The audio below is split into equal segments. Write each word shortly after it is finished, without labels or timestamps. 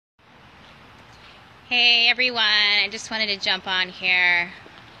Hey everyone, I just wanted to jump on here.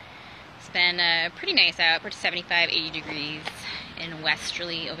 It's been pretty nice out, pretty 75, 80 degrees in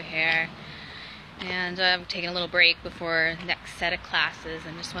Westerly over here. And I'm taking a little break before the next set of classes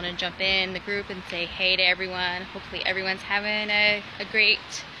and just want to jump in the group and say hey to everyone. Hopefully everyone's having a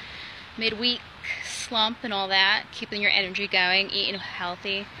great midweek slump and all that, keeping your energy going, eating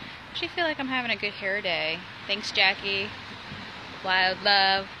healthy. I actually feel like I'm having a good hair day. Thanks, Jackie. Wild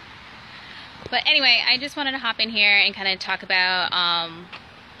love. But anyway, I just wanted to hop in here and kind of talk about,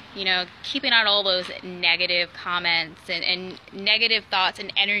 keeping out all those negative comments and negative thoughts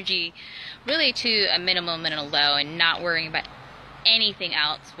and energy really to a minimum and a low, and not worrying about anything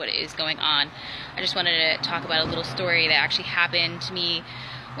else, what is going on. I just wanted to talk about a little story that actually happened to me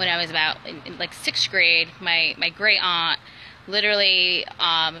when I was about in like 6th grade. My great aunt, literally,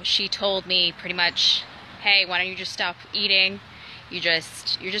 she told me pretty much, hey, why don't you just stop eating? You're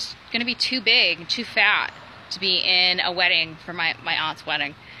just gonna be too big and too fat to be in a wedding for my aunt's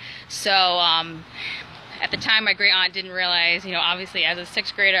wedding. So at the time, my great aunt didn't realize, obviously as a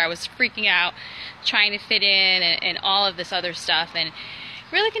 6th grader, I was freaking out, trying to fit in and all of this other stuff, and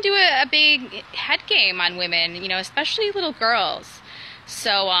really can do a big head game on women, especially little girls.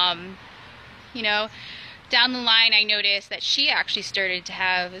 So down the line, I noticed that she actually started to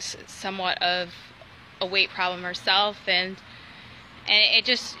have somewhat of a weight problem herself, and it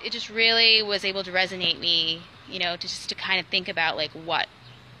just really was able to resonate me, just to kind of think about like what,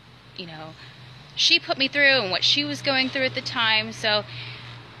 she put me through and what she was going through at the time. So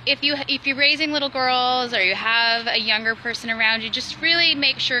if you're raising little girls or you have a younger person around you, just really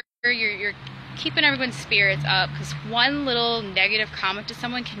make sure you're keeping everyone's spirits up, because one little negative comment to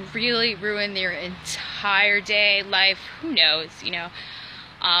someone can really ruin their entire day, life, who knows,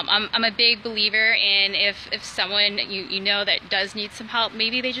 I'm a big believer in if someone you know that does need some help,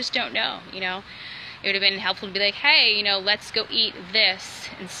 maybe they just don't know, It would have been helpful to be like, hey, let's go eat this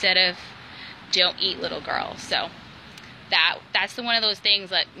instead of don't eat, little girl. So that's one of those things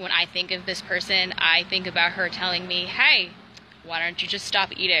that when I think of this person, I think about her telling me, hey, why don't you just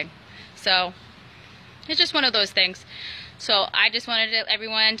stop eating? So it's just one of those things. So I just wanted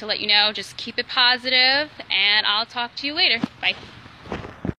everyone to let you know, just keep it positive, and I'll talk to you later. Bye.